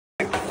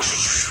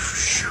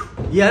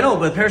Yeah, I know,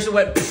 but the parachute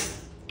went.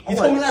 You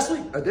told me last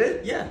week. I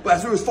did? Yeah. But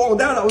as we was falling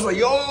down, I was like,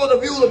 yo, the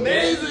view is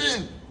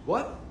amazing.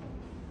 What?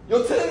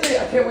 Yo, today,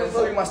 I can't wait to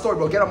tell you my story,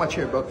 bro. Get out my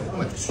chair, bro. I'm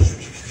like,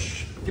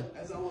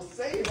 as I was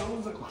saying, I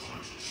was like,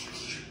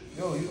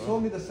 Yo, you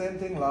told me the same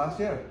thing last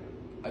year.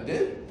 I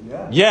did?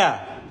 Yeah.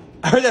 Yeah.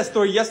 I heard that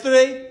story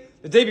yesterday,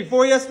 the day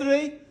before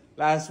yesterday,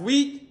 last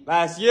week,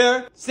 last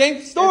year.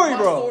 Same story, if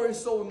my bro. story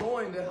is so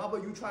annoying, then how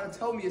about you try to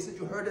tell me since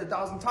you heard it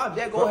 1,000 times?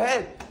 Yeah, go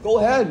ahead. Go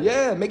ahead.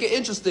 Yeah, make it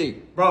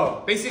interesting.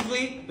 Bro,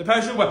 basically, the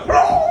parachute went,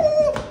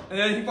 and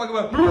then he fucking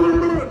went,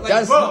 like,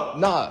 That's bro.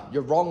 nah,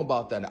 you're wrong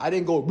about that. I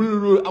didn't go,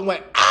 I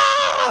went,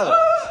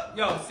 ah!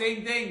 Yo,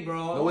 same thing,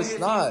 bro. No, it's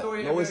not.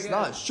 No, it's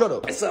not. Shut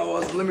up. So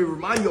let me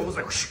remind you, I was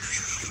like,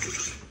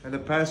 And the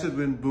parachute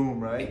went boom,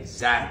 right?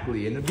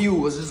 exactly. And the view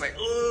was just like,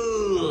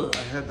 ugh. I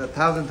heard that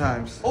 1,000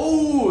 times.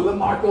 Oh,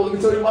 Marco, let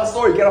me tell you my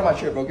story. Get out my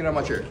chair, bro. Get out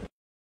my chair.